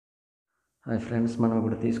Hi friends, మనం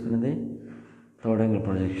ఇప్పుడు తీసుకున్నది third angle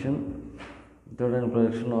projection. Third angle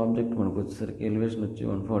ప్రొజెక్షన్లో object మనకు వచ్చేసరికి ఎలివేషన్ వచ్చి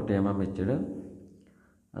 140 mm ఇచ్చాడు.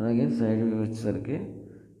 అలాగే సైడ్ వ్యూ వచ్చేసరికి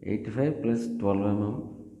 85 + 12 mm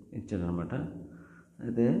ఇచ్చాడు అనమాట.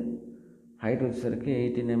 అయితే హైట్ వచ్చేసరికి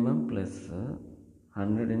 18 mm +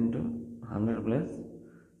 100 × 100 +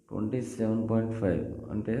 27.5,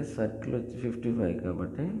 అంటే సర్కిల్ వచ్చి 55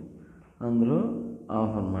 కాబట్టి అందులో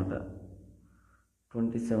హాఫ్ అనమాట,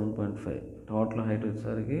 27.5. టోటల్ హైట్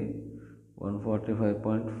వచ్చేసరికి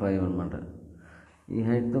 145.5 అనమాట. ఈ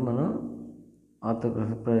హైట్తో మనం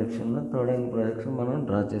ఆర్థోగ్రాఫిక్ ప్రొజెక్షన్లో థర్డ్ యాంగిల్ ప్రొజెక్షన్ మనం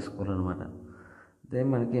డ్రా చేసుకోవాలన్నమాట. అదే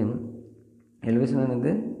మనకి ఎలివేషన్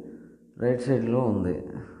అనేది రైట్ సైడ్లో ఉంది,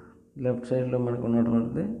 లెఫ్ట్ సైడ్లో మనకు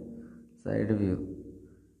ఉన్నటువంటిది సైడ్ వ్యూ.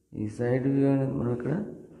 ఈ సైడ్ వ్యూ అనేది మనం ఇక్కడ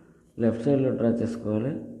లెఫ్ట్ సైడ్లో డ్రా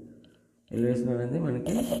చేసుకోవాలి. ఎలివేషన్ అనేది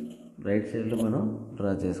మనకి రైట్ సైడ్లో మనం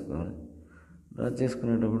డ్రా చేసుకోవాలి. డ్రా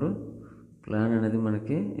చేసుకునేటప్పుడు ప్లాన్ అనేది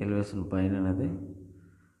మనకి ఎలివేషన్ పైన అనేది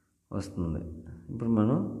వస్తుంది. ఇప్పుడు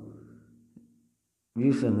మనం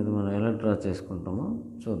వ్యూస్ అనేది మనం ఎలా డ్రా చేసుకుంటామో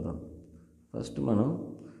చూద్దాం. ఫస్ట్ మనం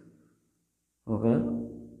ఒక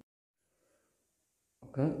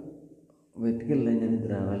వెర్టికల్ లైన్ అనేది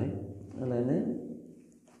రావాలి. అలానే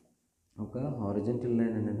ఒక హారిజంటల్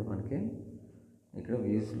లైన్ అనేది మనకి ఇక్కడ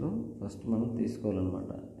వ్యూస్లో ఫస్ట్ మనం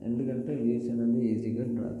తీసుకోవాలన్నమాట. ఎందుకంటే వ్యూస్ అనేది ఈజీగా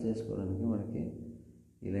డ్రా చేసుకోవడానికి మనకి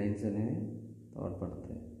ఈ లైన్స్ అనేవి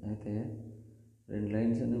తోడ్పడతాయి. అయితే 2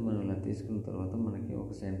 లైన్స్ అనేవి మనం ఇలా తీసుకున్న తర్వాత మనకి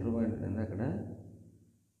ఒక సెంటర్ పాయింట్ అనేది అక్కడ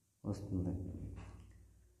వస్తుంది.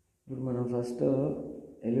 ఇప్పుడు మనం first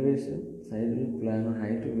elevation, side view, plan,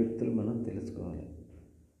 height, విడ్త్లు మనం తెలుసుకోవాలి.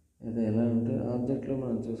 అయితే ఎలా అంటే ఆబ్జెక్ట్లో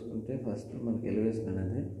మనం చూసుకుంటే ఫస్ట్ మనకి ఎలివేషన్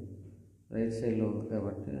అనేది రైట్ సైడ్లో ఉంది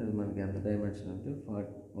కాబట్టి అది మనకి ఎంత డైమెన్షన్ అంటే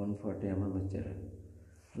 140 mm ఇచ్చారు.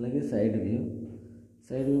 అలాగే సైడ్ వ్యూ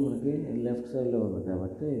మనకి లెఫ్ట్ సైడ్లో ఉంది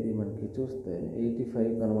కాబట్టి ఇది మనకి చూస్తే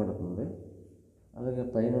 85 కనబడుతుంది. అలాగే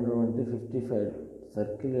పైన ఉన్నటువంటి 55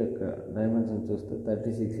 సర్కిల్ యొక్క డైమెన్షన్ చూస్తే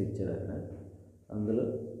 36 ఇచ్చారు. అక్కడ అందులో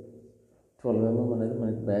 12 mm అనేది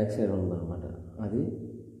మనకి బ్యాక్ సైడ్ ఉందన్నమాట. అది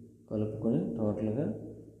కలుపుకొని టోటల్గా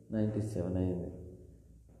 97 అయింది.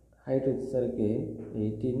 హైట్ వచ్చేసరికి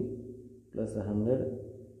 18 + 100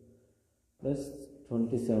 +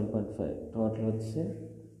 27.5, టోటల్ వచ్చి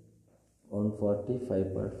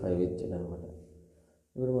 145.5 ఇచ్చాడు అనమాట.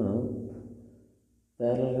 ఇప్పుడు మనం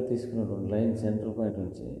ప్యారల్గా తీసుకున్నటువంటి లైన్ సెంటర్ పాయింట్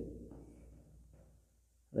నుంచి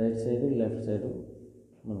రైట్ సైడ్, లెఫ్ట్ సైడ్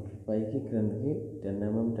మనకి పైకి క్రిందకి 10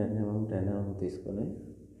 mm 10 mm 10 mm తీసుకొని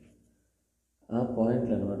ఆ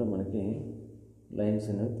పాయింట్లు అనమాట మనకి లైన్స్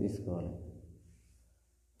అనేవి తీసుకోవాలి.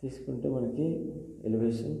 తీసుకుంటే మనకి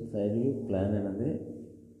ఎలివేషన్, సైడ్ వ్యూ, ప్లాన్ అనేది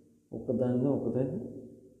ఒకదాన్ని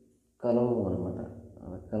కలవడం అనమాట.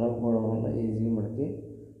 అలా కలవకపోవడం వల్ల ఈజీగా మనకి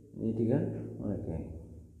నీట్గా మనకి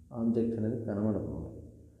ఆబ్జెక్ట్ అనేది కనబడుతుంది.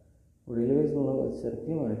 ఇప్పుడు ఎలివేషన్లో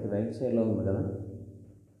వచ్చేసరికి మనకి రైట్ సైడ్లో ఉంది కదా.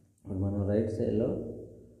 ఇప్పుడు మనం రైట్ సైడ్లో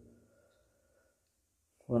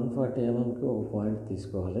 140 mmకి ఒక పాయింట్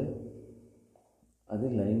తీసుకోవాలి. అది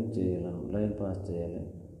లైన్ పాస్ చేయాలి.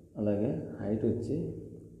 అలాగే హైట్ వచ్చి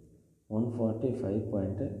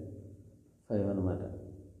 145.5 అనమాట.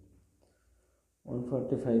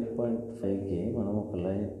 145.5కి మనం ఒక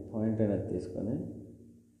పాయింట్ అనేది తీసుకొని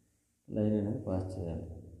లైన్ అనేది పాస్ చేయాలి.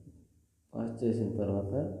 పాస్ చేసిన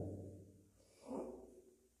తర్వాత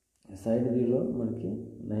సైడ్ వ్యూలో మనకి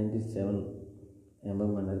 97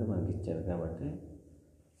 mm అనేది మనకి ఇచ్చారు కాబట్టి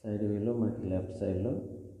సైడ్ వ్యూలో మనకి లెఫ్ట్ సైడ్లో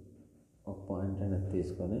ఒక పాయింట్ అనేది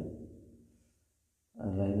తీసుకొని ఆ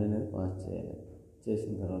లైన్ అనేది పాస్ చేయాలి.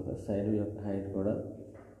 చేసిన తర్వాత సైడ్ యొక్క హైట్ కూడా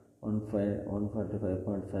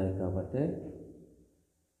 145.5 కాబట్టి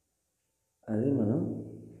అది మనం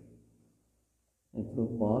ఇప్పుడు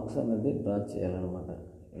బాక్స్ అనేది డ్రా చేయాలన్నమాట.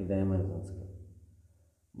 ఈ డైమెన్షన్స్కి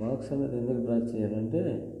బాక్స్ అనేది ఎందుకు డ్రా చేయాలంటే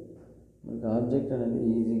మనకి ఆబ్జెక్ట్ అనేది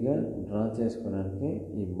ఈజీగా డ్రా చేసుకోవడానికి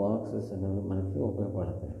ఈ బాక్సెస్ అనేవి మనకి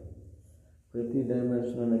ఉపయోగపడతాయి. ప్రతి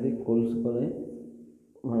డైమెన్షన్ అనేది కొలుసుకొని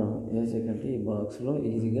మనం వేసేకంటే ఈ బాక్స్లో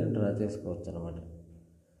ఈజీగా డ్రా చేసుకోవచ్చు అనమాట.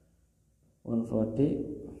 140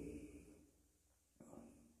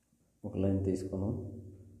 ఒక లైన్ తీసుకున్నాం.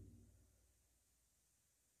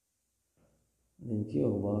 దీనికి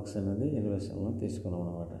ఒక బాక్స్ అనేది ఎలివేషన్లో తీసుకున్నాం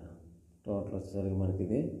అనమాట. టోటల్ వచ్చేసరికి మనకి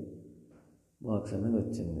ఇది బాక్స్ అనేది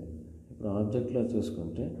వచ్చింది. ఇప్పుడు ఆబ్జెక్ట్లో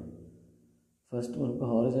చూసుకుంటే ఫస్ట్ మనకు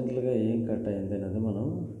హారిజంటల్గా ఏం కట్ అయింది అనేది మనం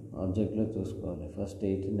ఆబ్జెక్ట్లో చూసుకోవాలి. ఫస్ట్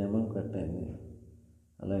 18 mm కట్ అయింది.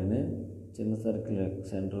 అలాగే చిన్న సర్కిల్ యొక్క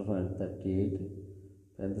సెంటర్ పాయింట్ 38,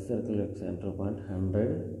 పెద్ద సర్కిల్ యొక్క సెంటర్ పాయింట్ 100,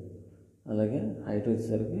 అలాగే హైట్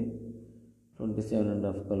వచ్చేసరికి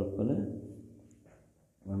 27.5 కలుపుకొని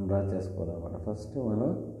మనం డ్రా చేసుకోవాలన్నమాట. ఫస్ట్ మనం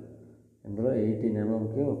ఇందులో 18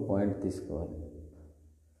 ఎంఎంకి ఒక పాయింట్ తీసుకోవాలి.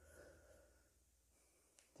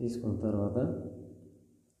 తీసుకున్న తర్వాత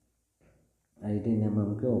 18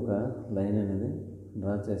 ఎంఎంకి ఒక లైన్ అనేది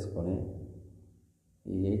డ్రా చేసుకొని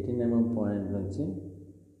ఈ 18 ఎంఎం పాయింట్ నుంచి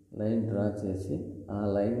లైన్ డ్రా చేసి ఆ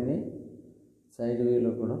లైన్ని సైడ్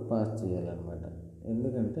వ్యూలో కూడా పాస్ చేయాలన్నమాట.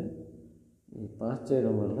 ఎందుకంటే ఈ పాస్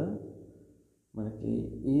చేయడం వల్ల మనకి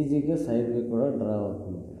ఈజీగా సైడ్ వ్యూ కూడా డ్రా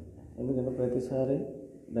అవుతుంది. ఎందుకంటే ప్రతిసారి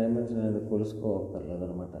డైమెన్షన్ అనేది కొలుసుకోవక్కర్లేదు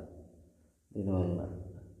అనమాట. దీనివల్ల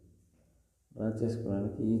డ్రా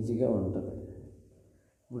చేసుకోవడానికి ఈజీగా ఉంటుంది.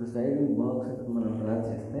 ఇప్పుడు సైడ్ బాక్స్ మనం డ్రా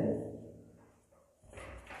చేస్తే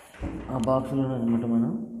ఆ బాక్స్లో అనమాట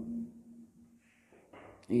మనం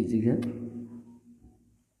ఈజీగా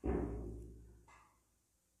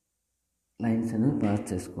లైన్స్ అనేవి పాస్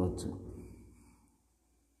చేసుకోవచ్చు.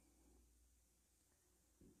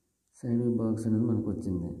 సైడ్ బాక్స్ అనేది మనకు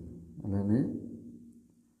వచ్చింది. అలానే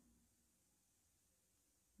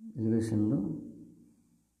ఎలివేషన్లో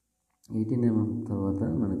 18 ఎంఎం తర్వాత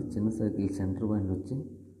మనకి చిన్న సర్కిల్ సెంటర్ పాయింట్ వచ్చి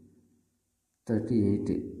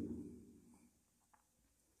 38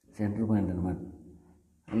 సెంటర్ పాయింట్ అనమాట.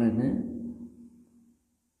 అలానే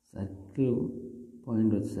సర్కిల్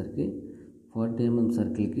పాయింట్ వచ్చేసరికి 40 ఎంఎం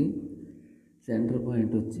సర్కిల్కి సెంటర్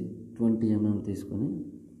పాయింట్ వచ్చి 20 ఎంఎం తీసుకొని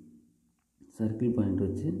సర్కిల్ పాయింట్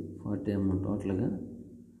వచ్చి 40 ఎంఎం టోటల్గా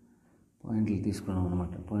పాయింట్లు తీసుకున్నాం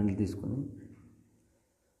అనమాట. పాయింట్లు తీసుకొని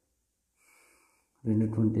రెండు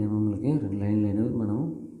 20 ఎంఎంలకి 2 లైన్లు అనేవి మనం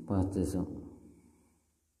పాస్ చేసాం.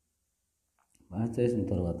 పాస్ చేసిన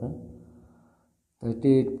తర్వాత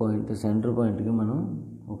 38 పాయింట్ సెంటర్ పాయింట్కి మనం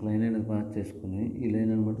ఒక లైన్ అనేది పాస్ చేసుకుని ఈ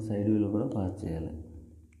లైన్ అనమాట సైడ్ వ్యూలో కూడా పాస్ చేయాలి.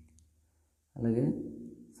 అలాగే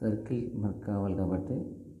సర్కిల్ మనకు కావాలి కాబట్టి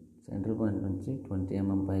సెంటర్ పాయింట్ నుంచి 20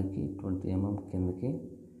 ఎంఎం పైకి 20 ఎంఎం కిందకి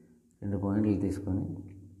 2 పాయింట్లు తీసుకొని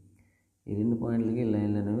ఈ 2 పాయింట్లకి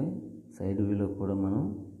లైన్లు అనేవి సైడ్ వ్యూలో కూడా మనం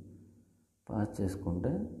పాస్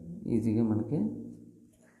చేసుకుంటే ఈజీగా మనకి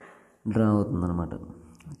డ్రా అవుతుందన్నమాట.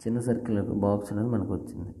 చిన్న సర్కిల్ బాక్స్ అనేది మనకు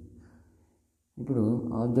వచ్చింది. ఇప్పుడు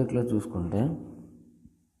ఆబ్జెక్ట్లో చూసుకుంటే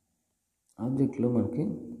ఆబ్జెక్ట్లో మనకి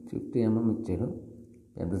 50 ఎంఎం ఇచ్చాడు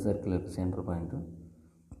పెద్ద సర్కిల్ యొక్క సెంటర్ పాయింట్.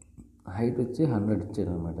 హైట్ వచ్చి 100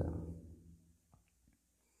 ఇచ్చాడు అనమాట.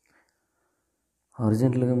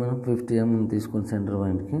 హారిజెంటల్గా మనం 50 ఎంఎం తీసుకుని సెంటర్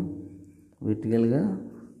పాయింట్కి వెర్టికల్గా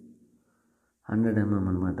 100 ఎంఎం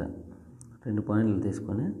అనమాట. 2 పాయింట్లు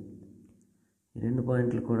తీసుకొని ఈ 2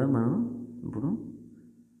 పాయింట్లు కూడా మనం ఇప్పుడు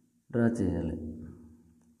డ్రా చేయాలి.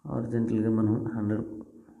 హారిజెంటల్గా మనం 100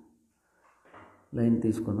 లైన్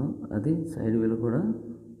తీసుకున్నాం, అది సైడ్ వ్యూలో కూడా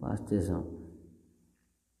పాస్ చేసాం.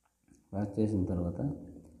 పాస్ చేసిన తర్వాత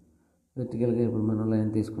వెర్టికల్గా ఇప్పుడు మనం లైన్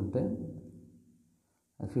తీసుకుంటే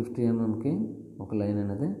 50 ఎంఎంకి ఒక లైన్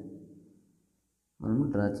అనేది మనం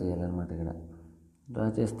డ్రా చేయాలన్నమాట. ఇక్కడ డ్రా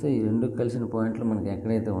చేస్తే ఈ 2 కలిసిన పాయింట్లు మనకి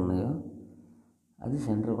ఎక్కడైతే ఉన్నాయో అది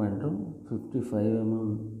సెంటర్ పాయింట్ 55 ఎంఎం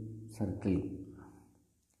సర్కిల్.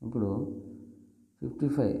 ఇప్పుడు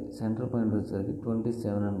 55 సెంటర్ పాయింట్ వచ్చేసరికి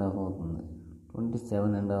 27.5 అవుతుంది.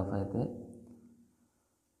 27.5 అయితే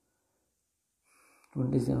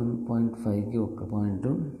 27.5కి ఒక పాయింట్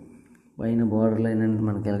పైన బార్డర్ లైన్ అనేది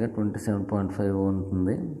మనకి ఎలాగ 27.5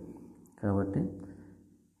 ఉంటుంది. కాబట్టి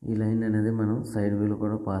ఈ లైన్ అనేది మనం సైడ్ వ్యూలో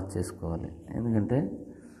కూడా పాస్ చేసుకోవాలి. ఎందుకంటే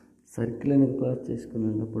సర్కిల్ అనేది పాస్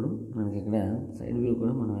చేసుకునేటప్పుడు మనకి ఇక్కడ సైడ్ వ్యూ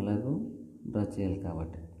కూడా మనం ఎలాగో డ్రా చేయాలి.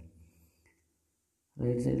 కాబట్టి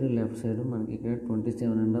రైట్ సైడ్ లెఫ్ట్ సైడ్ మనకి ఇక్కడ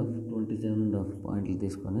 27.5 పాయింట్లు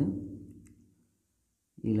తీసుకొని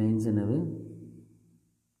ఈ లైన్స్ అనేవి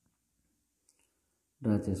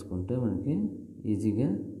డ్రా చేసుకుంటే మనకి ఈజీగా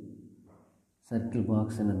సర్కిల్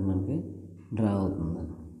బాక్స్ అనేది మనకి డ్రా అవుతుంది.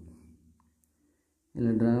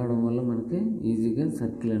 ఇలా డ్రా అవడం వల్ల మనకి ఈజీగా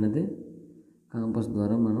సర్కిల్ అనేది కాంపస్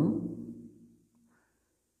ద్వారా మనం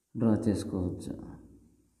డ్రా చేసుకోవచ్చు.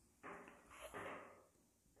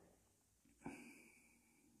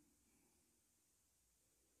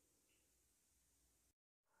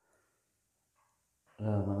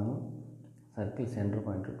 ఇలా మనం సర్కిల్ సెంటర్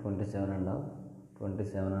పాయింట్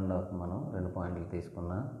 27.5 మనం 2 పాయింట్లు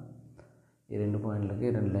తీసుకున్నాం. ఈ 2 పాయింట్లకి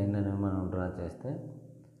 2 లైన్లు అనేవి మనం డ్రా చేస్తే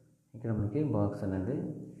ఇక్కడ మనకి బాక్స్ అనేది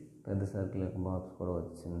పెద్ద సర్కిల్ యొక్క బాక్స్ కూడా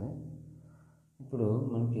వచ్చింది. ఇప్పుడు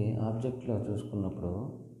మనకి ఆబ్జెక్ట్లో చూసుకున్నప్పుడు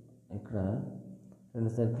ఇక్కడ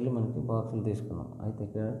 2 సర్కిల్ మనకి బాక్సులు తీసుకున్నాం. అయితే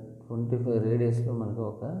ఇక్కడ 25 రేడియస్లో మనకు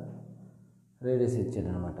ఒక రేడియస్ ఇచ్చాడు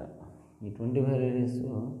అనమాట. ఈ 25 రేడియస్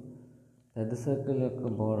పెద్ద సర్కిల్ యొక్క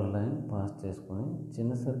బోర్డర్ లైన్ పాస్ చేసుకొని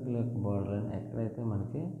చిన్న సర్కిల్ యొక్క బోర్డర్ లైన్ ఎక్కడైతే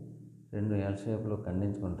మనకి 2 ఎల్ షేప్లో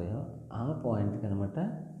ఖండించుకుంటాయో ఆ పాయింట్కి అనమాట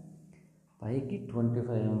పైకి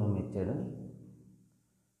 25 ఎంఎం ఇచ్చాడు,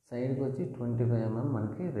 సైడ్కి వచ్చి 25 ఎంఎం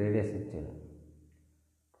మనకి రేడియస్ ఇచ్చాడు.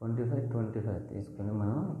 25 తీసుకొని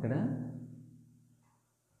మనం ఇక్కడ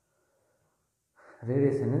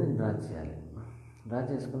రేడియస్ అనేది డ్రా చేయాలి. డ్రా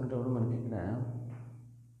చేసుకునేటప్పుడు మనకి ఇక్కడ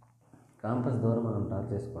కాంపస్ ద్వారా మనం డ్రా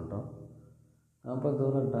చేసుకుంటాం. కాంపస్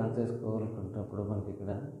ద్వారా డ్రా చేసుకోవాలనుకున్నప్పుడు మనకి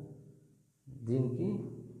ఇక్కడ దీనికి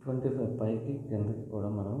 25 పైకి కిందకి కూడా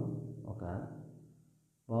మనం ఒక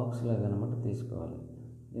బాక్స్ లాగా అనమాట తీసుకోవాలి.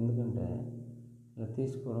 ఎందుకంటే ఇలా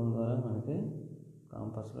తీసుకోవడం ద్వారా మనకి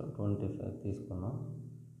కాంపస్లో 25 తీసుకున్నాం.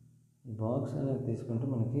 ఈ బాక్స్ అనేది తీసుకుంటే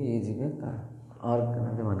మనకి ఈజీగా ఆర్క్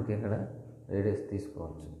అనేది మనకి ఇక్కడ రేడియస్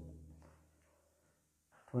తీసుకోవచ్చు.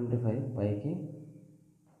 25 పైకి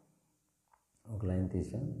ఒక లైన్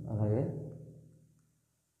తీసాం. అలాగే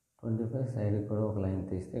 25 సైడ్కి కూడా ఒక లైన్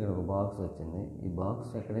తీస్తే ఇక్కడ ఒక బాక్స్ వచ్చింది. ఈ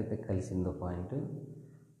బాక్స్ ఎక్కడైతే కలిసిందో పాయింట్,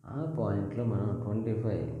 ఆ పాయింట్లో మనం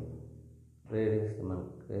 25 రేడియస్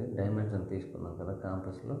మనకి డైమెన్షన్ తీసుకున్నాం కదా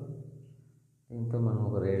కాంపస్లో, దీంతో మనం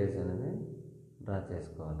ఒక రేడియస్ అనేది డ్రా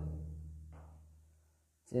చేసుకోవాలి.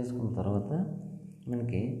 చేసుకున్న తర్వాత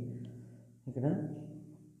మనకి ఇక్కడ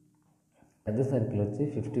పెద్ద సర్కిల్ వచ్చి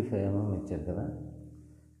 55 mm ఇచ్చారు కదా,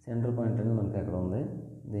 సెంటర్ పాయింట్ అనేది మనకి అక్కడ ఉంది.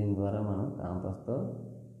 దీని ద్వారా మనం కాంపస్తో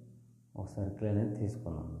ఒక సర్కిల్ అనేది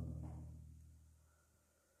తీసుకున్నాం,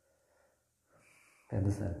 పెద్ద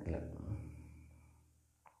సర్కిల్.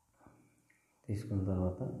 తీసుకున్న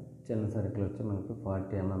తర్వాత చిన్న సర్కిల్ వచ్చి మనకి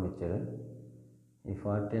 40 mm ఇచ్చాడు. ఈ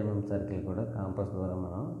 40 mm సర్కిల్ కూడా కాంపస్ ద్వారా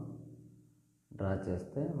మనం డ్రా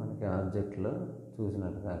చేస్తే మనకి ఆబ్జెక్ట్లో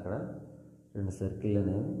చూసినట్టుగా అక్కడ 2 సర్కిల్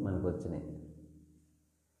అనేవి మనకు వచ్చినాయి.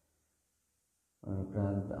 ఇప్పుడు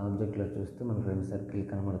ఆబ్జెక్ట్లో చూస్తే మనకు 2 సర్కిల్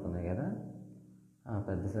కనబడుతున్నాయి కదా, ఆ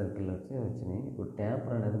పెద్ద సర్కిల్ వచ్చినాయి. ఇప్పుడు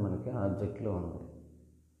ట్యాపర్ అనేది మనకి ఆబ్జెక్ట్లో ఉంది.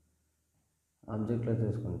 ఆబ్జెక్ట్లో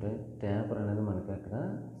చూసుకుంటే ట్యాపర్ అనేది మనకి అక్కడ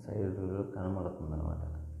సైడ్లో కనబడుతుంది అనమాట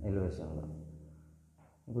ఎలివేషన్లో.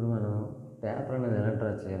 ఇప్పుడు మనం ట్యాపర్ అనేది ఎలా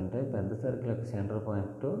డ్రా చేయాలంటే పెద్ద సర్కిల్ యొక్క సెంటర్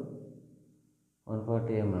పాయింట్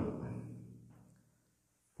 140 mm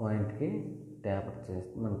పాయింట్కి ట్యాపర్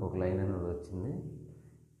చేస్తే మనకు ఒక లైన్ అనేది వచ్చింది.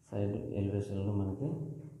 సైడ్ ఎలివేషన్లో మనకి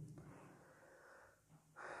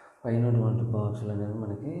పైన బాక్సులు అనేవి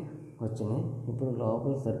మనకి వచ్చినాయి. ఇప్పుడు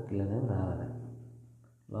లోపల సర్కిల్ అనేది రావాలి.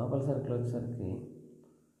 లోపల సర్కిల్ వచ్చేసరికి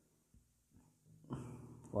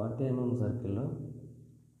 40 mm సర్కిల్లో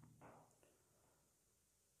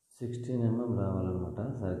 16 mm రావాలన్నమాట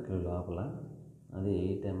సర్కిల్ లోపల. అది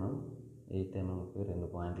 8 mm. 8 mmకి 2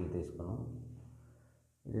 పాయింట్లు తీసుకున్నాం.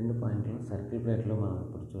 ఈ 2 పాయింట్లు సర్కిల్ ప్లేట్లో మనం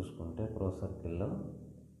ఇప్పుడు చూసుకుంటే ప్రో సర్కిల్లో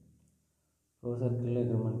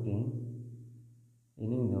ఇక్కడ మనకి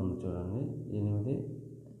 8 ఉంది చూడండి. 8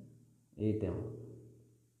 8 mm.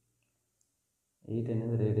 8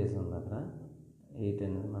 అనేది రేడియస్ ఉంది అక్కడ. 8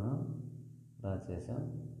 అనేది మనం డ్రా చేసాం.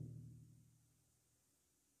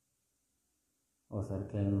 ఒక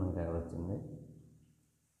సర్కిల్ అనేది మనకి అక్కడ వచ్చింది.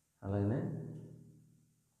 అలాగే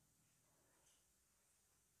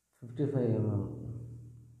 55 mm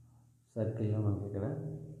సర్కిల్లో మనకి ఇక్కడ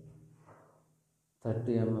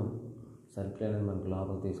 30 mm సర్కిల్ అనేది మనకి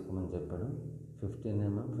లోపల తీసుకోమని చెప్పాడు. 15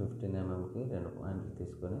 mmకి 2 పాయింట్లు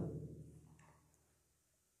తీసుకొని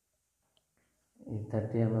ఈ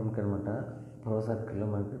 30 mmకి అనమాట ప్రో సర్కిల్లో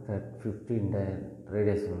మనకి 15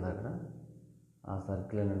 రేడియస్ ఉంది అక్కడ. ఆ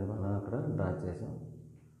సర్కిల్ అనేది మనం అక్కడ డ్రా చేసాం.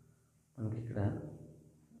 మనకి ఇక్కడ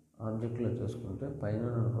ఆబ్జెక్ట్లో చూసుకుంటే పైన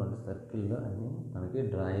ఉన్నటువంటి సర్కిల్లో అన్నీ మనకి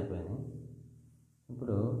డ్రా అయిపోయినాయి.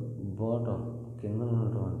 ఇప్పుడు బాటమ్ కింద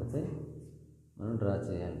ఉన్నటువంటిది మనం డ్రా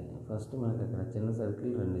చేయాలి. ఫస్ట్ మనకి అక్కడ చిన్న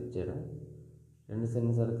సర్కిల్ 2 ఇచ్చాడు. 2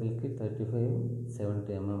 చిన్న సర్కిల్కి 35,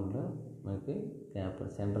 70 mmలో మనకి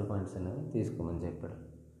సెంటర్ పాయింట్స్ అనేవి తీసుకోమని చెప్పాడు.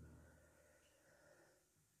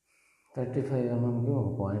 35 mmకి ఒక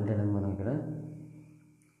పాయింట్ అనేది మనం ఇక్కడ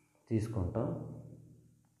తీసుకుంటాం.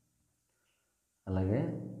 అలాగే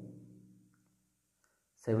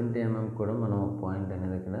 70 mm కూడా మనం ఒక పాయింట్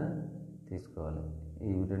అనేది ఇక్కడ తీసుకోవాలి.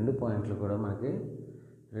 ఈ 2 పాయింట్లు కూడా మనకి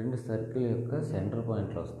 2 సర్కిల్ యొక్క సెంటర్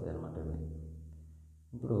పాయింట్లు వస్తాయి అన్నమాట ఇవి.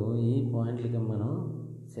 ఇప్పుడు ఈ పాయింట్లకి మనం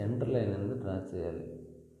సెంటర్ లైన్ అనేది డ్రా చేయాలి.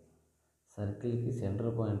 సర్కిల్కి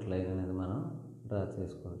సెంటర్ పాయింట్ లైన్ అనేది మనం డ్రా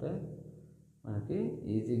చేసుకుంటే మనకి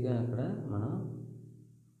ఈజీగా అక్కడ మనం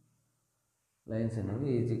లైన్స్ అనేవి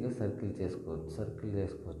ఈజీగా సర్కిల్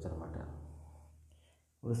చేసుకోవచ్చు అనమాట.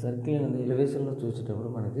 ఇప్పుడు సర్కిల్ అనేది ఎలివేషన్లో చూసేటప్పుడు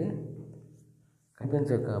మనకి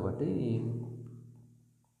కనిపించవు కాబట్టి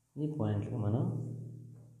ఈ పాయింట్కి మనం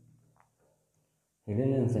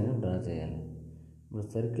హిడెన్ లైన్స్ అనేవి డ్రా చేయాలి. ఇప్పుడు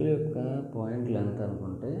సర్కిల్ యొక్క పాయింట్ లెంత్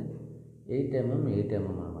అనుకుంటే 8 mm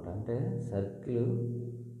అనమాట. అంటే సర్కిల్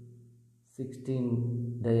 16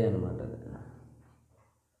 డై అనమాట.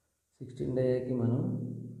 16 డైకి మనం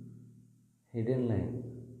హిడెన్ లైన్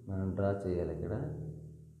మనం డ్రా చేయాలి. ఇక్కడ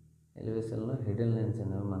ఎలివేషన్లో హిడెన్ లైన్స్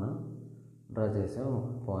అనేవి మనం డ్రా చేసాం.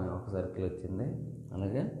 ఒక సర్కిల్ వచ్చింది.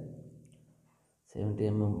 అలాగే 70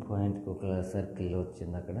 mm పాయింట్కి ఒక సర్కిల్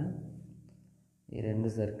వచ్చింది అక్కడ. ఈ 2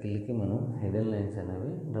 సర్కిల్కి మనం హిడెన్ లైన్స్ అనేవి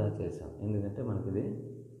డ్రా చేసాం, ఎందుకంటే మనకి ఇది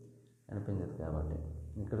కనిపించదు కాబట్టి.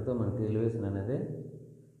 ఇక్కడితో మనకి ఎలివేషన్ అనేది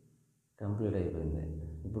కంప్లీట్ అయిపోయింది.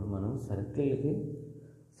 ఇప్పుడు మనం సర్కిల్కి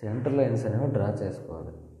సెంటర్ లైన్స్ అనేవి డ్రా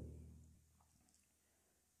చేసుకోవాలి.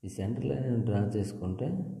 ఈ సెంటర్ లైన్ డ్రా చేసుకుంటే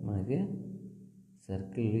మనకి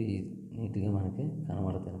సర్కిల్ నీట్గా మనకి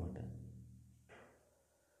కనబడతాయి అన్నమాట.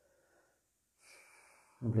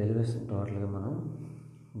 ఇప్పుడు ఎలివేషన్ టోటల్గా మనం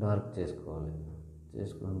డార్క్ చేసుకోవాలి.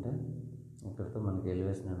 చేసుకుంటే ఇక్కడితో మనకి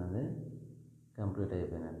ఎలివేషన్ అనేది కంప్లీట్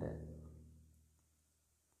అయిపోయినట్టే.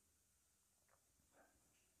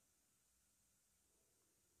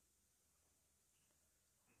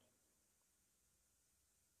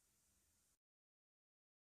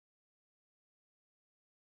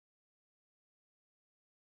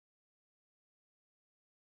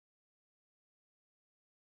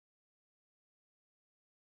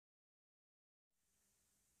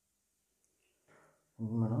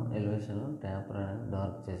 ఇప్పుడు మనం ఎలివేషన్ ట్యాపర్ అనేది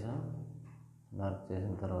డార్క్ చేసాం. డార్క్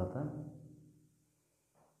చేసిన తర్వాత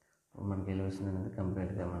మనకి ఎలివేషన్ అనేది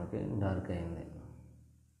కంప్లీట్గా మనకి డార్క్ అయింది.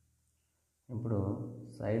 ఇప్పుడు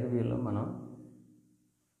సైడ్ వ్యూలో మనం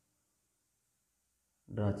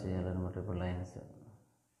డ్రా చేయాలన్నమాట. ఇప్పుడు లైన్స్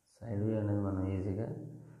సైడ్ వ్యూ అనేది మనం ఈజీగా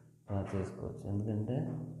డ్రా చేసుకోవచ్చు, ఎందుకంటే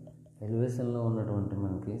ఎలివేషన్లో ఉన్నటువంటి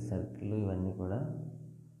మనకి సర్కిల్ ఇవన్నీ కూడా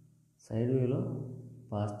సైడ్ వ్యూలో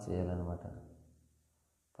పాస్ చేయాలన్నమాట.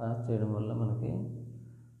 పాస్ చేయడం వల్ల మనకి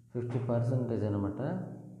 50% అనమాట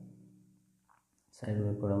సైడ్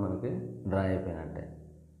వ్యూ కూడా మనకి డ్రా అయిపోయినట్టే.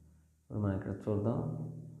 ఇప్పుడు మనం ఇక్కడ చూద్దాం,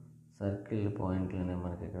 సర్కిల్ పాయింట్లని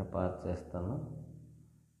మనకి ఇక్కడ పాస్ చేస్తాను.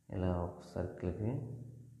 ఇలా ఒక సర్కిల్కి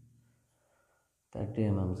 30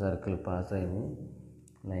 mm సర్కిల్ పాస్ అయింది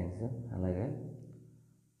లైన్స్. అలాగే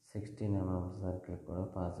 16 mm సర్కిల్ కూడా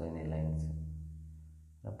పాస్ అయినాయి లైన్స్.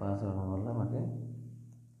 ఇలా పాస్ అవ్వడం వల్ల మనకి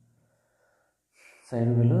సైడ్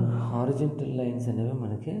వ్యూలో హారిజంటల్ లైన్స్ అనేవి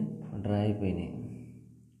మనకి డ్రా అయిపోయినాయి.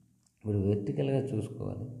 ఇప్పుడు వెర్టికల్గా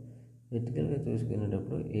చూసుకోవాలి. వెర్టికల్గా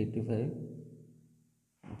చూసుకునేటప్పుడు 85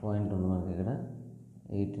 పాయింట్ ఉంది మనకి ఇక్కడ,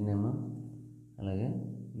 18 mm. అలాగే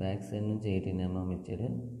బ్యాక్ సైడ్ నుంచి 18 mm ఇచ్చాడు.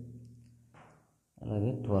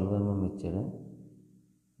 అలాగే 12 mm ఇచ్చాడు.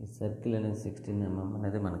 ఈ సర్కిల్ అనేది 16 mm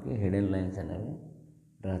అనేది మనకి హిడెన్ లైన్స్ అనేవి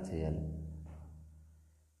డ్రా చేయాలి.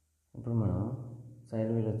 ఇప్పుడు మనం సైడ్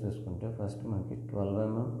వ్యూలో చూసుకుంటే ఫస్ట్ మనకి 12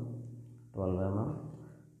 mm, 12 mm,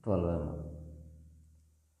 12 mm.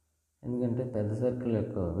 ఎందుకంటే పెద్ద సర్కిల్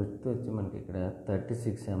యొక్క విడ్త్ వచ్చి మనకి ఇక్కడ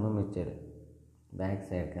 36 mm ఇచ్చాడు బ్యాక్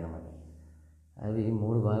సైడ్కి అనమాట. అవి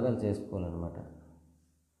 3 భాగాలు చేసుకోవాలన్నమాట.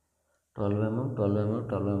 12 mm, 12 mm,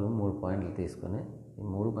 12 mm 3 పాయింట్లు తీసుకొని ఈ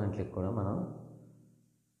 3 పాయింట్లకి కూడా మనం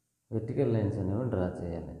వెర్టికల్ లైన్స్ అనేవి డ్రా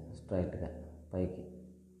చేయాలి స్ట్రైట్గా పైకి.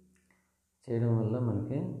 చేయడం వల్ల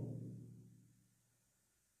మనకి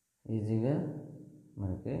ఈజీగా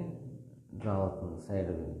మనకి డ్రా అవుతుంది సైడ్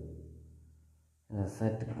వ్యూ.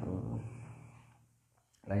 సెట్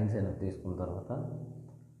లైన్స్ అనేవి తీసుకున్న తర్వాత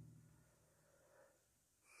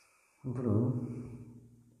ఇప్పుడు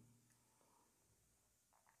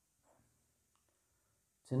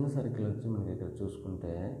చిన్న సర్కిల్ వచ్చి మనకి ఇక్కడ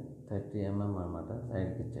చూసుకుంటే 30 mm అనమాట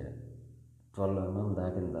సైడ్కి ఇచ్చాడు. 12 mm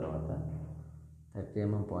దాటిన తర్వాత 30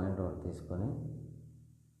 mm పాయింట్ ఒకటి తీసుకొని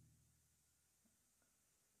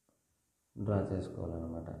డ్రా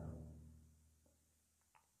చేసుకోవాలన్నమాట.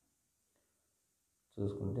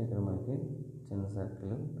 చూసుకుంటే ఇక్కడ మనకి చిన్న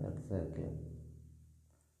సర్కిల్, పెద్ద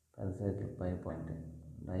సర్కిల్ పై పాయింట్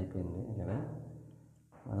అయిపోయింది. ఇక్కడ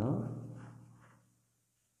మనం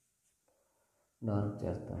డార్క్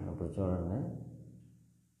చేస్తాం. ఇప్పుడు చూడండి,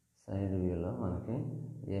 సైడ్ వ్యూలో మనకి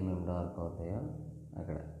ఏమేమి డార్క్ అవుతాయో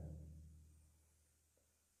అక్కడ.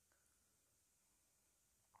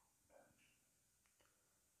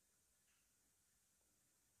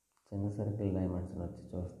 చిన్న సర్కిల్ డైమెన్షన్ వచ్చి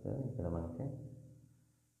చూస్తే ఇక్కడ మనకి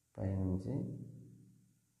పైనుంచి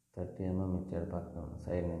 30 mm ఇచ్చాడు, పక్కన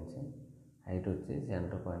సైడ్ నుంచి హైట్ వచ్చి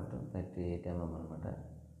సెంటర్ పాయింట్ 38 mm అనమాట.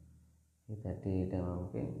 ఈ 38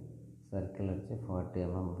 mmకి సర్కిల్ వచ్చి 40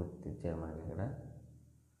 mm విడ్త్ ఇచ్చాడు మనకి ఇక్కడ.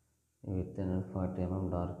 ఈ విడ్త్ అనేది 40 mm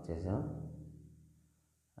డార్క్ చేసాం.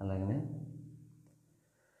 అలాగనే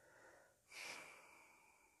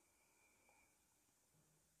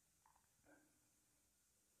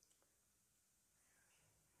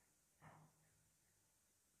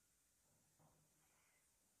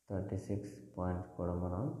 $36 పాయింట్స్ కూడా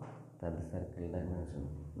మనం పెద్ద సర్కిల్ డైమెన్షన్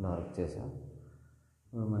డార్క్ చేసాం.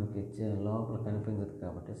 ఇప్పుడు మనకి ఇచ్చే లోపల కనిపించదు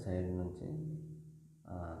కాబట్టి సైడ్ నుంచి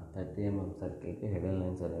 30 mm సర్కిల్కి హిడెన్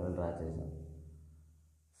లైన్స్ అనేవి డ్రా చేసాం.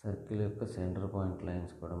 సర్కిల్ యొక్క సెంటర్ పాయింట్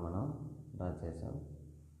లైన్స్ కూడా మనం డ్రా చేసాం.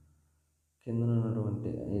 కింద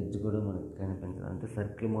ఉన్నటువంటి ఎడ్జ్ కూడా మనకి కనిపించదు, అంటే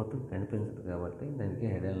సర్కిల్ మొత్తం కనిపించదు కాబట్టి దానికి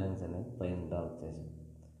హెడెన్ లైన్స్ అనేది పైన డ్రా చేసాం.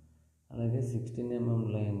 అలాగే 16 mm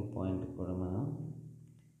లైన్ పాయింట్ కూడా మనం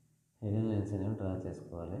హెడెన్ లైన్స్ అనేవి డ్రా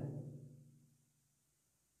చేసుకోవాలి.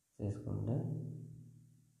 చేసుకుంటే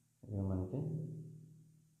ఇక్కడ మనకి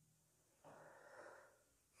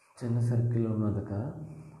చిన్న సర్కిల్ ఉన్నదిక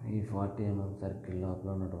ఈ 40 mm సర్కిల్ లోపల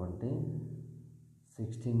ఉన్నటువంటి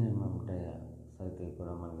 16 mm సర్కిల్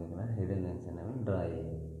కూడా మనకి ఇక్కడ హెడెన్ లైన్స్ అనేవి డ్రా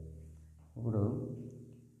అయ్యాయి. ఇప్పుడు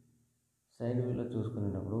సైడ్ వ్యూలో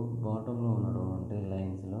చూసుకునేటప్పుడు బాటంలో ఉన్నటువంటి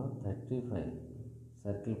లైన్స్లో 35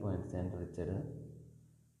 సర్కిల్ పాయింట్ సెంటర్ ఇచ్చాడు.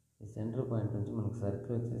 ఈ సెంటర్ పాయింట్ నుంచి మనకు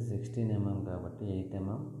సర్కిల్ వచ్చేసి 16 mm కాబట్టి 8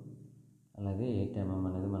 mm, అలాగే 8 mm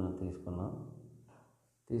అనేది మనం తీసుకున్నాం.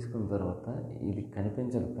 తీసుకున్న తర్వాత ఇది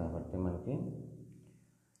కనిపించదు కాబట్టి మనకి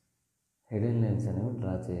హెడెన్ లైన్స్ అనేవి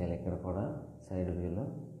డ్రా చేయాలి ఇక్కడ కూడా సైడ్ వ్యూలో.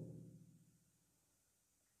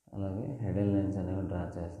 అలాగే హెడెన్ లైన్స్ అనేవి డ్రా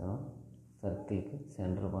చేస్తాం. సర్కిల్కి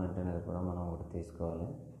సెంటర్ పాయింట్ అనేది కూడా మనం ఒకటి తీసుకోవాలి.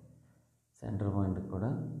 సెంటర్ పాయింట్కి కూడా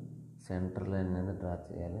సెంటర్ లైన్ అనేది డ్రా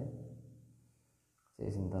చేయాలి.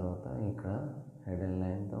 చేసిన తర్వాత ఇక్కడ హెడెన్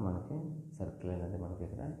లైన్తో మనకి సర్కిల్ అనేది మనకి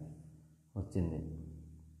ఇక్కడ వచ్చింది.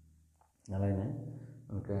 అలాగే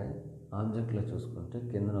మనకి ఆబ్జెక్ట్లో చూసుకుంటే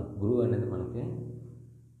కింద గ్రూ అనేది మనకి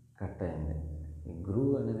కట్ అయింది. ఈ గ్రూ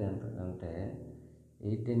అనేది ఎంత అంటే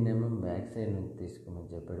 18 mm బ్యాక్ సైడ్ నుంచి తీసుకోమని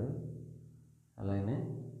చెప్పాడు. అలాగే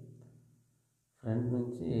ఫ్రంట్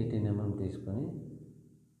నుంచి 18 mm తీసుకొని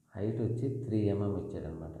హైట్ వచ్చి 3 mm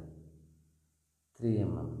ఇచ్చాడనమాట. 3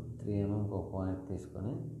 mm ఒక పాయింట్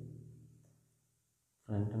తీసుకొని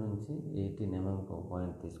ఫ్రంట్ నుంచి 18 mm ఒక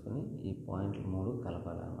పాయింట్ తీసుకొని ఈ పాయింట్లు 3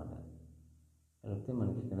 కలపాలన్నమాట. కలిపితే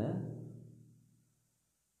మనకి ఇక్కడ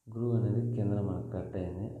గ్రూ అనేది కింద మనకు కట్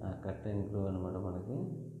అయింది. ఆ కట్ అయిన గ్రూ అనమాట మనకి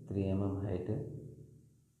 3 mm height,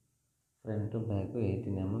 front back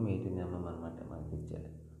 18 mm అనమాట మనకి ఇచ్చాడు.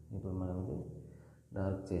 ఇప్పుడు మనం ఇది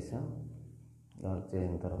డార్క్ చేసాం. డార్క్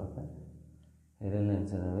చేసిన తర్వాత హెడెన్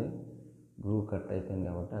లైన్స్ అనేవి గ్రూ కట్ అయిపోయింది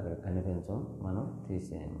కాబట్టి అక్కడ కనిపించాం, మనం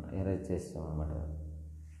ఎరేజ్ చేసాం అనమాట.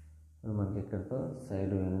 ఇప్పుడు మనకి ఇక్కడితో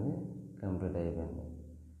సైడ్ వ్యూ అనేది కంప్లీట్ అయిపోయింది.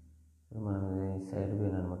 ఇప్పుడు మనం సైడ్ వ్యూ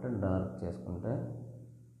అనమాట డార్క్ చేసుకుంటే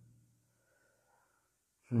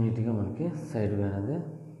నీట్గా మనకి సైడ్ వ్యూ అనేది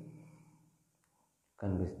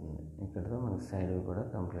కనిపిస్తుంది. ఇక్కడితో మనకి సైడ్ వ్యూ కూడా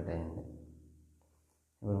కంప్లీట్ అయింది.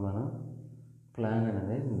 ఇప్పుడు మనం ప్లాన్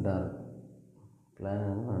అనేది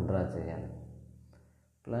మనం డ్రా చేయాలి.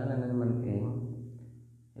 ప్లాన్ అనేది మనకి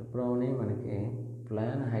ఎప్పుడు మనకి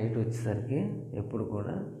ప్లాన్ హైట్ వచ్చేసరికి ఎప్పుడు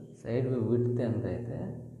కూడా సైడ్ వ్యూ విడ్త్ ఎంత అయితే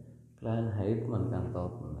ప్లాన్ హైట్ మనకి అంత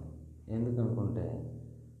అవుతుంది. ఎందుకనుకుంటే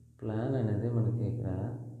ప్లాన్ అనేది మనకి ఇక్కడ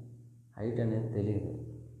హైట్ అనేది తెలియదు.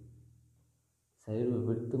 సైడ్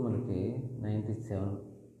విడ్త్ మనకి 97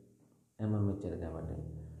 mm ఇచ్చాడు కాబట్టి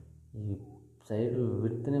ఈ సైడ్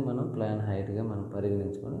విడ్త్ని మనం ప్లాన్ హైట్గా మనం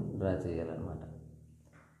పరిగణించుకొని డ్రా చేయాలన్నమాట.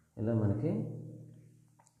 ఇలా మనకి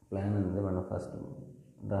ప్లాన్ అనేది మనం ఫస్ట్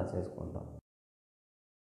డ్రా చేసుకుంటాం.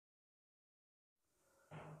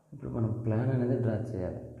 ఇప్పుడు మనం ప్లాన్ అనేది డ్రా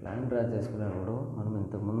చేయాలి. ప్లాన్ డ్రా చేసుకునేప్పుడు మనం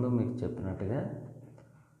ఇంతకుముందు మీకు చెప్పినట్టుగా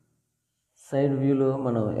సైడ్ వ్యూలో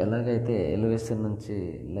మనం ఎలాగైతే ఎలివేషన్ నుంచి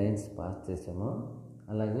లైన్స్ పాస్ చేసామో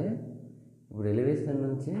అలాగే ఇప్పుడు ఎలివేషన్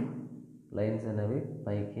నుంచి లైన్స్ అనేవి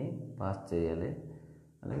పైకి పాస్ చేయాలి.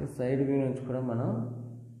 అలాగే సైడ్ వ్యూ నుంచి కూడా మనం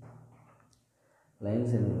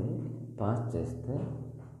లైన్స్ అనేవి పాస్ చేస్తే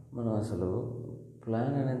మనం అసలు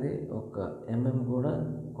ప్లాన్ అనేది ఒక కూడా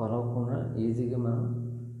కొలవకుండా ఈజీగా మనం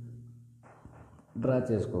డ్రా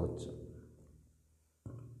చేసుకోవచ్చు.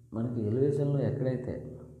 మనకి ఎలివేషన్లో ఎక్కడైతే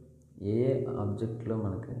ఏ ఆబ్జెక్ట్లో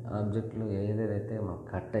ఏదైతే మనకు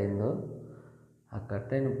కట్ అయిందో ఆ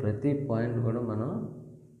కట్ అయిన ప్రతి పాయింట్ కూడా మనం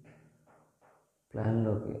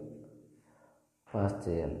ప్లాన్లోకి పాస్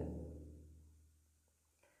చేయాలి.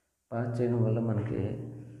 పాస్ చేయడం వల్ల మనకి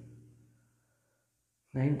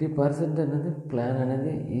 90% అనేది ప్లాన్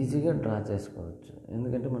అనేది ఈజీగా డ్రా చేసుకోవచ్చు.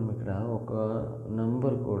 ఎందుకంటే మనం ఇక్కడ ఒక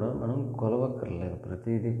నంబర్ కూడా మనం కొలవక్కర్లేదు,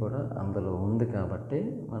 ప్రతిదీ కూడా అందులో ఉంది కాబట్టి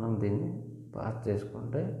మనం దీన్ని పాస్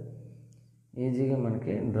చేసుకుంటే ఈజీగా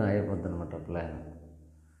మనకి డ్రా అయిపోద్ది అనమాట ప్లాన్.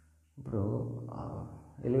 ఇప్పుడు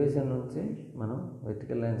ఎలివేషన్ నుంచి మనం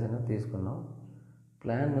వెర్టికల్ లైన్స్ అనేవి తీసుకున్నాం.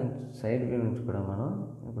 ప్లాన్ నుంచి సైడ్ వ్యూ నుంచి కూడా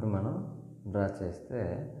మనం డ్రా చేస్తే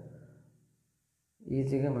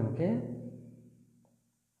ఈజీగా మనకి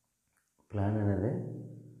ప్లాన్ అనేది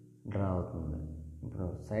డ్రా అవుతుంది. ఇప్పుడు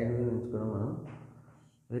సైడ్ వ్యూ నుంచి కూడా మనం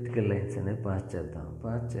వెర్టికల్ లైన్స్ అనేవి పాస్ చేద్దాం.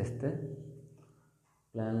 పాస్ చేస్తే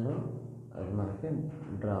ప్లాన్లో అది మనకి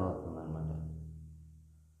డ్రా అవుతుంది అన్నమాట.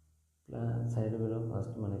 ప్లాన్ సైడ్ వ్యూలో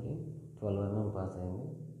ఫస్ట్ మనకి 12 mm పాస్ అయింది.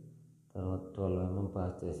 తర్వాత 12 mm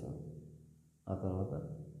పాస్ చేసాం, ఆ తర్వాత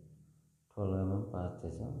 12 mm పాస్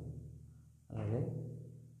చేసాం. అలాగే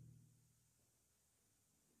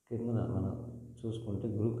కింద మనం చూసుకుంటే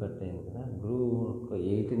గ్రూవ్ కట్ అయింది కదా, గ్రూవ్ ఒక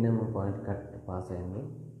 18 mm పాయింట్ కట్ పాస్ అయింది.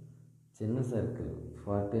 చిన్న సర్కిల్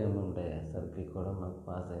 40 mm సర్కిల్ కూడా మనకు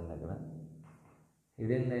పాస్ అయింది. అక్కడ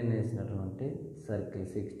హిడెన్ లైన్ వేసినటువంటి సర్కిల్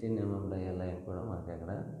 16 mm లైన్ కూడా మనకి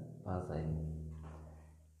అక్కడ పాస్ అయింది.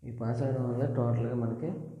 ఈ పాస్ అవడం వల్ల టోటల్గా మనకి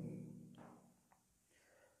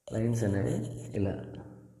లైన్స్ అనేవి ఇలా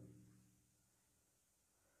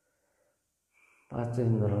పాస్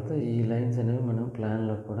చేసిన తర్వాత ఈ లైన్స్ అనేవి మనం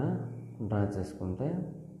ప్లాన్లో కూడా డ్రా చేసుకుంటే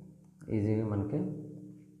ఈజీగా మనకి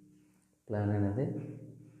ప్లాన్ అనేది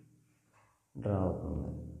డ్రా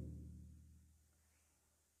అవుతుంది.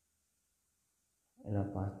 ఇలా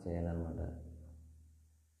పాస్ చేయాలన్నమాట.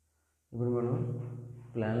 ఇప్పుడు మనం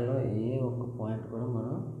ప్లాన్లో ఏ ఒక్క పాయింట్ కూడా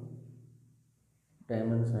మనం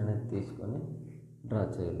డైమెన్షన్ అనేది తీసుకొని డ్రా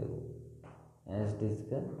చేయలేదు. యాజ్ ఇట్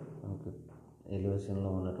ఈస్గా మనకి ఎలివేషన్లో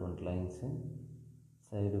ఉన్నటువంటి లైన్స్,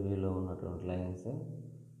 సైడ్ వ్యూలో ఉన్నటువంటి లైన్స్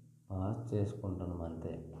పాస్ చేసుకుంటున్నాం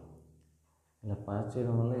అంతే. ఇలా పాస్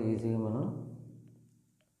చేయడం వల్ల ఈజీగా మనం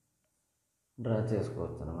డ్రా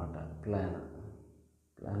చేసుకోవచ్చు అన్నమాట.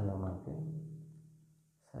 ప్లాన్లో మనకి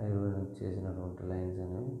సైడ్ వ్యూ నుంచి చేసినటువంటి లైన్స్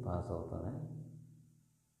అనేవి పాస్ అవుతున్నాయి.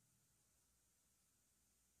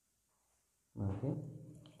 మనకి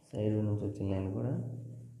సైడ్ వ్యూ నుంచి వచ్చిన లైన్ కూడా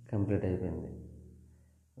కంప్లీట్ అయిపోయింది.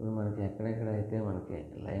 ఇప్పుడు మనకి ఎక్కడెక్కడైతే మనకి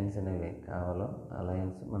లైన్స్ అనేవి కావాలో ఆ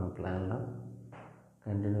లైన్స్ మనం ప్లాన్లో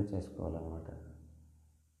కంటిన్యూ చేసుకోవాలన్నమాట.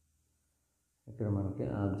 ఇక్కడ మనకి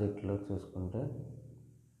ఆబ్జెక్ట్లో చూసుకుంటే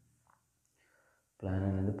ప్లాన్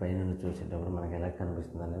అనేది పైన చూసేటప్పుడు మనకి ఎలా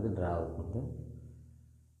కనిపిస్తుంది అనేది డ్రా అవుతుంది.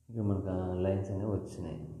 ఇక్కడ మనకు ఆ లైన్స్ అనేవి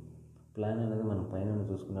వచ్చినాయి. ప్లాన్ అనేది మనం పైన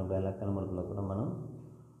చూసుకున్నప్పుడు ఎలా కనబడుతుందో కూడా మనం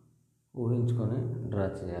ఊహించుకొని డ్రా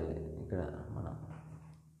చేయాలి. ఇక్కడ మనం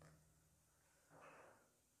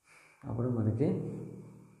అప్పుడు మనకి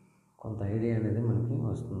కొంత ఐడియా అనేది మనకి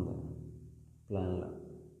వస్తుంది. ప్లాన్లో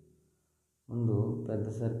ముందు పెద్ద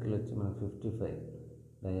సర్కిల్ వచ్చి మనకు 55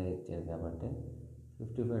 డయా ఇచ్చారు కాబట్టి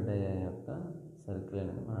 55 డయా యొక్క సర్కిల్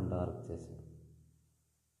అనేది మనం డార్క్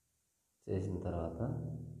చేసిన తర్వాత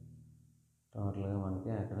టోటల్గా మనకి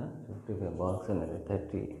అక్కడ 55 బాక్స్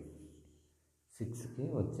అనేది 36కి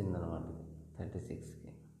వచ్చిందనమాట.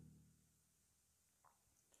 36కి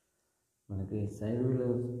మనకి సైడ్ వ్యూలో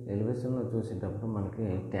ఎలివేషన్లో చూసేటప్పుడు మనకి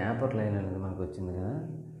ట్యాపర్ లైన్ అనేది మనకు వచ్చింది కదా.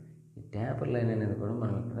 ఈ ట్యాపర్ లైన్ అనేది కూడా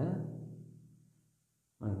మనం ఇక్కడ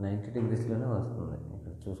మనకి 90 degreesలోనే వస్తుంది.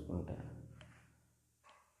 ఇక్కడ చూసుకుంటే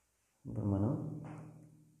ఇప్పుడు మనం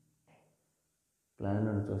ప్లాన్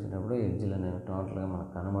అని చూసేటప్పుడు ఎడ్జ్లు అనేవి టోటల్గా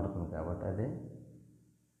మనకు కనబడుతుంది కాబట్టి అది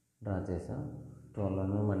డ్రా చేసాం. 12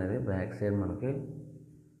 mm అనేది బ్యాక్ సైడ్ మనకి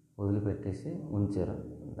వదిలిపెట్టేసి ఉంచారు.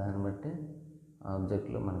 దాన్ని బట్టి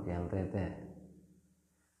ఆబ్జెక్ట్లో మనకి ఎంతైతే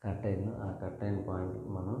కట్ అయిందో ఆ కట్ అయిన పాయింట్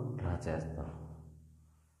మనం డ్రా చేస్తాం.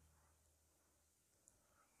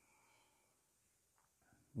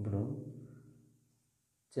 ఇప్పుడు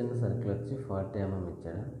చిన్న సర్కిల్ వచ్చి 40 mm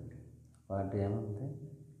ఇచ్చాడు. 40 mm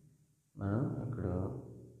మనం ఇప్పుడు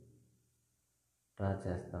డ్రా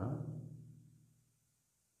చేస్తాం.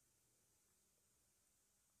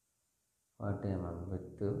 40 mm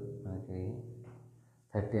విత్ మనకి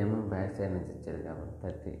 30 mm బ్యాక్ సైడ్ నుంచి ఇచ్చాడు కాబట్టి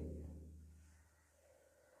 30.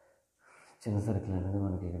 చిన్న సర్కిల్ అనేది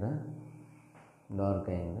మనకి ఇక్కడ డార్క్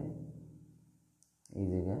అయింది.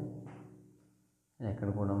 ఈజీగా ఎక్కడ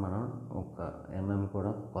కూడా మనం ఒక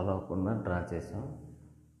కూడా కొలవకుండా డ్రా చేసాం.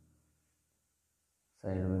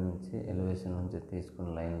 సైడ్ వ్యూ నుంచి ఎలివేషన్ నుంచి తీసుకున్న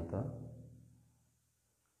లైన్తో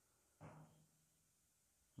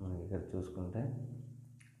మనకి ఇక్కడ చూసుకుంటే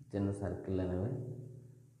చిన్న సర్కిల్ అనేవి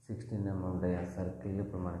 16 mm సర్కిల్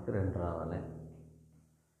ఇప్పుడు మనకి 2 రావాలి.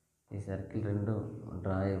 ఈ సర్కిల్ 2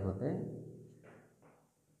 డ్రా అయిపోతే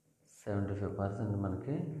 75%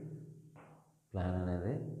 మనకి ప్లాన్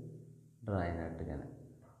అనేది డ్రా అయినట్టుగానే.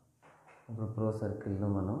 ఇప్పుడు ప్రో సర్కిల్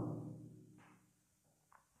మనం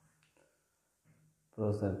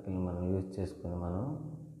యూజ్ చేసుకొని మనం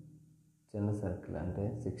చిన్న సర్కిల్ అంటే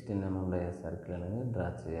 16 mm సర్కిల్ అనేది డ్రా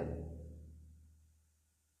చేయాలి.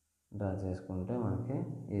 డ్రా చేసుకుంటే మనకి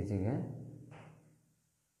ఈజీగా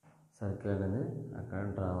సర్కిల్ అనేది అక్కడ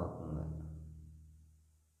డ్రా అవుతుంది.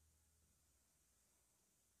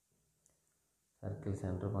 సర్కిల్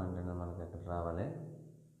సెంటర్ పాయింట్ అనేది మనకి అక్కడ రావాలి.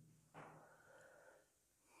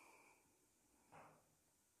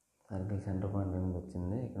 సర్కిల్ సెంటర్ పాయింట్ అనేది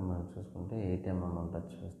వచ్చింది. ఇక్కడ మనం చూసుకుంటే 8 mm ఉంటుంది.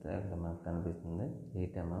 చూస్తే అక్కడ మనకు కనిపిస్తుంది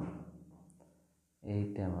 8 mm.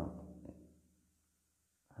 8 mm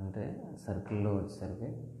అంటే సర్కిల్లో వచ్చేసరికి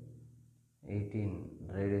 8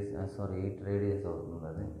 రేడియస్ అవుతుంది,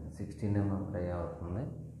 అది 16 mm డయా అవుతుంది.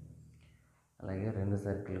 అలాగే రెండు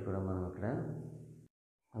సర్కిల్ కూడా మనం ఇక్కడ,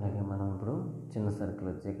 అలాగే మనం ఇప్పుడు చిన్న సర్కిల్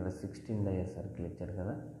వచ్చి ఇక్కడ 16 డయా సర్కిల్ ఇచ్చారు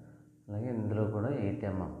కదా, అలాగే ఇందులో కూడా 8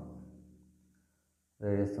 mm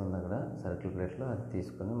రేడియస్ ఉంది అక్కడ సర్కిల్ ప్లేట్లో, అది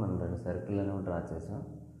తీసుకొని మనం రెండు సర్కిల్ అనేవి డ్రా చేసాం.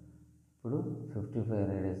 ఇప్పుడు 55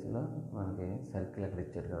 రేడియస్లో మనకి సర్కిల్ అక్కడ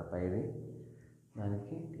ఇచ్చారు కదా పైది,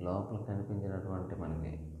 దానికి లోపల కనిపించినటువంటి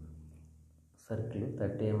మనకి సర్కిల్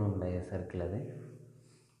 30 mm డయా సర్కిల్, అది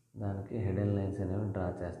దానికి హెడెన్ లైన్స్ అనేవి డ్రా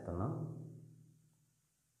చేస్తున్నాం.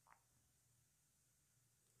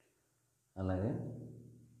 అలాగే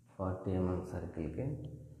 40 mm సర్కిల్కి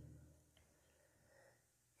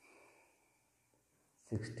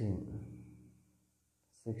 16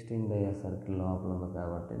 డయా సర్కిల్ లోపల ఉంది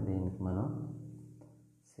కాబట్టి దీనికి మనం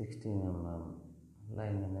 16 mm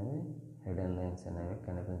లైన్ అనేది హెడెన్ లైన్స్ అనేవి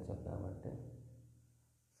కనిపించవు కాబట్టి,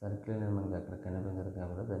 సర్కిల్ అనేది మనకి అక్కడ కనిపించదు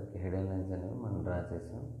కాబట్టి దానికి హెడెన్ లైన్స్ అనేవి మనం డ్రా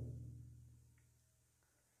చేసాం.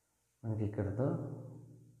 మనకి ఇక్కడితో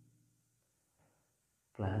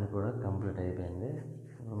ప్లాన్ కూడా కంప్లీట్ అయిపోయింది.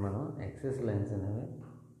 ఇప్పుడు మనం ఎక్సెస్ లైన్స్ అనేవి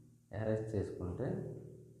అరేంజ్ చేసుకుంటే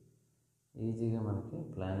ఈజీగా మనకి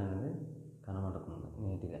ప్లాన్ అనేది కనబడుతుంది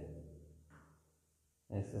నీట్గా.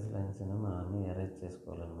 ఎక్సెస్ లైన్స్ అనేవి మనం అన్నీ అరేంజ్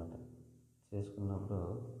చేసుకోవాలన్నమాట. చేసుకున్నప్పుడు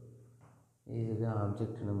ఈజీగా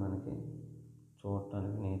ఆబ్జెక్ట్ మనకి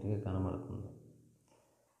చూడటానికి నీట్గా కనబడుతుంది.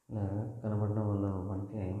 ఇలా కనబడడం వల్ల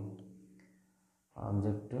మనకి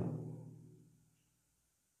ఆబ్జెక్ట్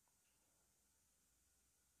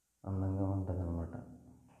అందంగా ఉంటుంది అన్నమాట.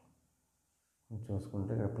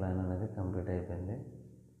 చూసుకుంటే ఇక్కడ ప్లాన్ అనేది కంప్లీట్ అయిపోయింది.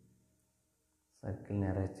 సర్కిల్ని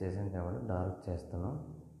అరేంజ్ చేసాం కాబట్టి డార్క్ చేస్తున్నాం.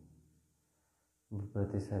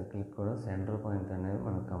 ప్రతి సర్కిల్కి కూడా సెంటర్ పాయింట్ అనేది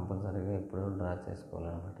మనం కంపల్సరీగా ఎప్పుడూ డ్రా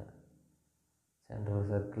చేసుకోవాలన్నమాట. సెంటర్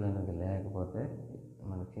సర్కిల్ అనేది లేకపోతే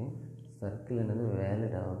మనకి సర్కిల్ అనేది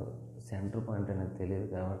వ్యాలిడ్ అవ్వదు. సెంటర్ పాయింట్ అనేది తెలియదు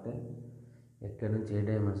కాబట్టి ఎక్కడి నుంచి ఏ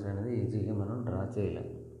డైమెన్షన్ అనేది ఈజీగా మనం డ్రా చేయలేం.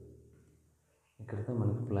 ఇక్కడితో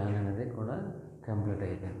మనకి ప్లాన్ అనేది కూడా కంప్లీట్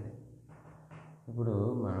అయిపోయింది. ఇప్పుడు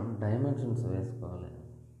మనం డైమెన్షన్స్ వేసుకోవాలి.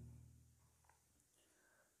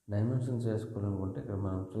 డైమెన్షన్స్ వేసుకోవాలనుకుంటే ఇక్కడ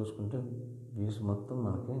మనం చూసుకుంటే వ్యూస్ మొత్తం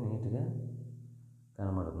మనకి నీట్గా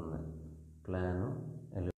కనబడుతుంది. ప్లాను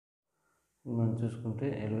మనం చూసుకుంటే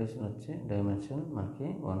ఎలివేషన్ వచ్చి డైమెన్షన్ మనకి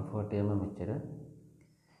 140 mm ఇచ్చారు.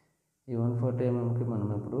 ఈ 140 mmకి మనం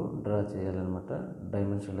ఇప్పుడు డ్రా చేయాలన్నమాట.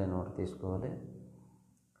 డైమెన్షన్ లైన్ ఒకటి తీసుకోవాలి.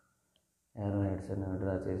 ఏరో హెడ్స్ అనేవి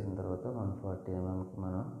డ్రా చేసిన తర్వాత 140 mmకి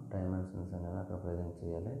మనం డైమెన్షన్స్ అనేవి అక్కడ ప్రజెంట్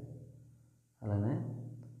చేయాలి. అలానే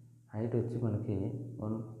హైట్ వచ్చి మనకి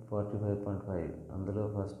 145.5, అందులో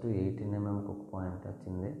ఫస్ట్ 18 mmకి ఒక పాయింట్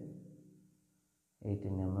వచ్చింది,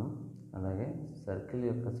 18 mm. అలాగే సర్కిల్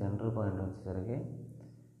యొక్క సెంటర్ పాయింట్ వచ్చేసరికి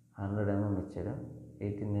 100 mm ఇచ్చాడు.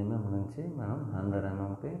 18 mm నుంచి మనం 100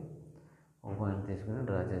 mmకి ఒక పాయింట్ తీసుకుని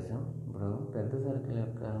డ్రా చేసాం. ఇప్పుడు పెద్ద సర్కిల్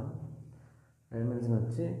యొక్క డైమెన్షన్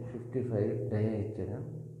వచ్చి 55 డయా ఇచ్చాడు.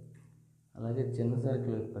 అలాగే చిన్న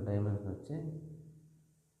సర్కిల్ యొక్క డైమెన్షన్ వచ్చి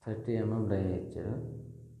 30 mm డయా ఇచ్చాడు.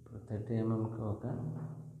 ఇప్పుడు 30 mmకి ఒక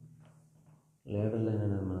లేడర్ లైన్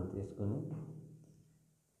అనేది మనం తీసుకొని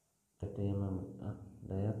 30 mm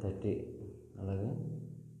డయా 30, అలాగే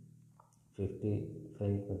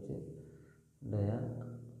 55కి వచ్చి డయా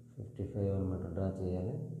 55 అనమాట డ్రా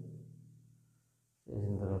చేయాలి.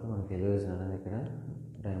 చేసిన తర్వాత మనకి ఎలివేషన్ అనేది ఇక్కడ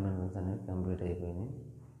డైమెన్షన్స్ అనేవి కంప్లీట్ అయిపోయినాయి.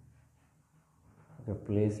 ఇక్కడ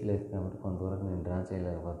ప్లేస్ లేదు కాబట్టి కొంతవరకు నేను డ్రా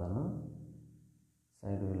చేయలేకపోతాను.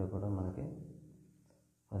 సైడ్ వ్యూలో కూడా మనకి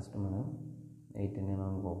ఫస్ట్ మనం 18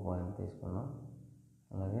 mmకి ఒక పాయింట్ తీసుకున్నాం.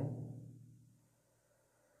 అలాగే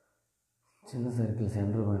చిన్న సర్కిల్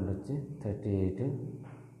సెంటర్ పాయింట్ వచ్చి 38కి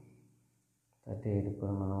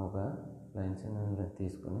కూడా మనం ఒక లైన్స్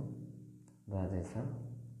తీసుకొని డ్రా చేసాం.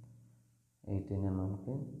 18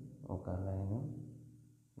 mmకి ఒక లైన్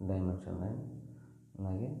డైమెన్షన్ లైన్,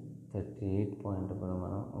 అలాగే 38 పాయింట్ కూడా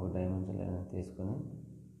మనం ఒక డైమెన్షన్ లైన్ తీసుకొని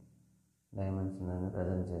డైమెన్షన్ అనేది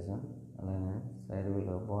ప్రజెంట్ చేసాం. అలాగే సైడ్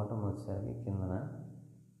వ్యూలో బాటమ్ వచ్చేసరికి కిందన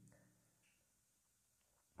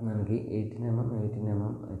మనకి 18 mm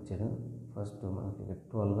ఇచ్చాడు. ఫస్ట్ మనకి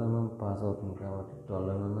 12 mm పాస్ అవుతుంది కాబట్టి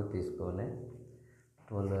 12 mm తీసుకోవాలి.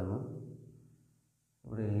 12 mm.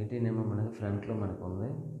 ఇప్పుడు 18 mm అనేది ఫ్రంట్లో మనకు ఉంది.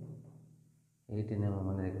 18 mm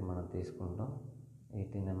అనేది మనం తీసుకుంటాం.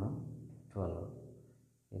 18 mm 12,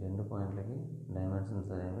 ఈ రెండు పాయింట్లకి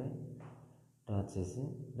డైమెన్షన్స్ అనేవి డ్రా చేసి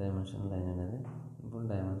డైమెన్షన్ లైన్ అనేది ఇప్పుడు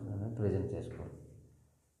డైమెన్షన్ అనేది ప్రజెంట్ చేసుకోవాలి.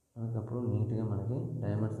 మనకి అప్పుడు నీట్గా మనకి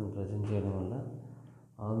డైమెన్షన్ ప్రజెంట్ చేయడం వల్ల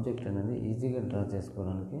ఆబ్జెక్ట్ అనేది ఈజీగా డ్రా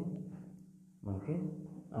చేసుకోవడానికి మనకి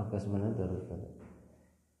అవకాశం అనేది దొరుకుతుంది.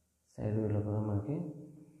 సైడ్ వ్యూలో కూడా మనకి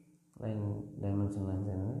లైన్ డైమెన్షన్ లైన్స్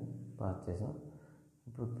అనేవి పాస్ చేసాం.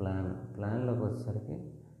 ఇప్పుడు ప్లాన్లోకి వచ్చేసరికి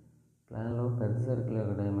ప్లాన్లో పెద్ద సర్కిల్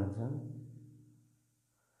యొక్క డైమెన్షన్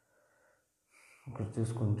ఇక్కడ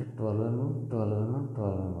చూసుకుంటే 12 mm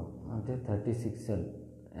అంటే 36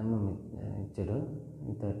 mm ఇచ్చాడు.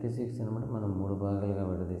 ఈ 36 అనమాట మనం 3 భాగాలుగా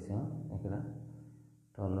విడదీసాం. ఇక్కడ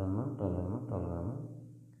 12 mm.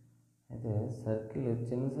 అయితే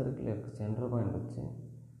చిన్న సర్కిల్ యొక్క సెంటర్ పాయింట్ వచ్చి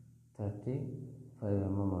 35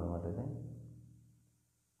 mm అనమాట. ఇది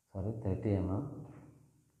 30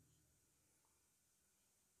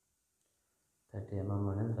 mm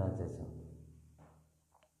అనేది డ్రా చేసాం.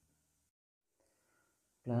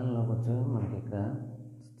 ప్లాన్లోకి వచ్చి మనకి ఇక్కడ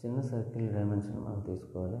చిన్న సర్కిల్ డైమెన్షన్ మనం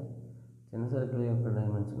తీసుకోవాలి. చిన్న సర్కిల్ యొక్క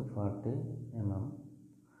డైమెన్షన్ 40 mm,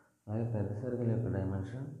 అలాగే పెద్ద సర్కిల్ యొక్క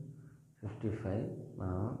డైమెన్షన్ 55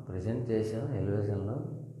 మనం ప్రజెంట్ చేసాం ఎలివేషన్లో.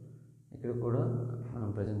 ఇక్కడ కూడా మనం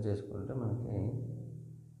ప్రజెంట్ చేసుకుంటే మనకి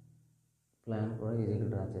ప్లాన్ కూడా ఈజీగా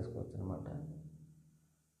డ్రా చేసుకోవచ్చు అనమాట.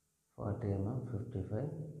 40 mm, 55.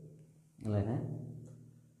 అలాగే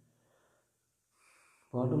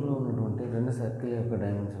బాటంలో ఉన్నటువంటి 2 సర్కిల్ యొక్క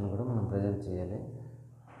డైమెన్షన్ కూడా మనం ప్రజెంట్ చేయాలి.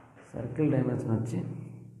 సర్కిల్ డైమెన్షన్ వచ్చి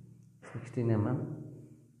 16 mm.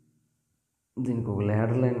 దీనికి ఒక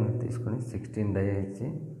ల్యాడర్ లైన్ తీసుకొని 16 డై ఇచ్చి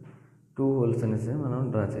 2 హోల్స్ అనేసి మనం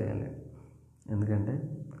డ్రా చేయాలి. ఎందుకంటే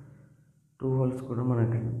 2 హోల్స్ కూడా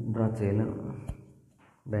మనకి డ్రా చేయలేము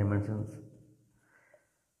డైమెన్షన్స్.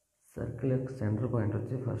 సర్కిల్ యొక్క సెంటర్ పాయింట్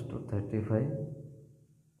వచ్చి ఫస్ట్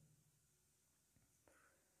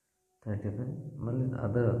 35, మళ్ళీ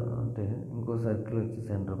అంటే ఇంకో సర్కిల్ వచ్చి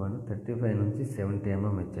సెంటర్ పాయింట్ 35 నుంచి 70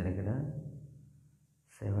 mm ఇచ్చాడు. ఇక్కడ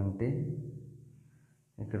 70.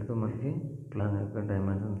 ఇక్కడితో మనకి ప్లాన్ యొక్క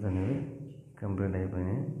డైమెన్షన్స్ అనేవి కంప్లీట్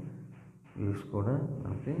అయిపోయినాయి. వ్యూస్ కూడా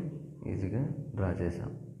మనకి ఈజీగా డ్రా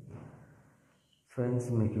చేసాం. ఫ్రెండ్స్,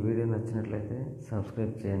 మీకు వీడియో నచ్చినట్లయితే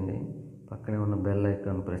సబ్స్క్రైబ్ చేయండి, పక్కనే ఉన్న బెల్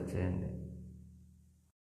ఐకాన్ ప్రెస్ చేయండి.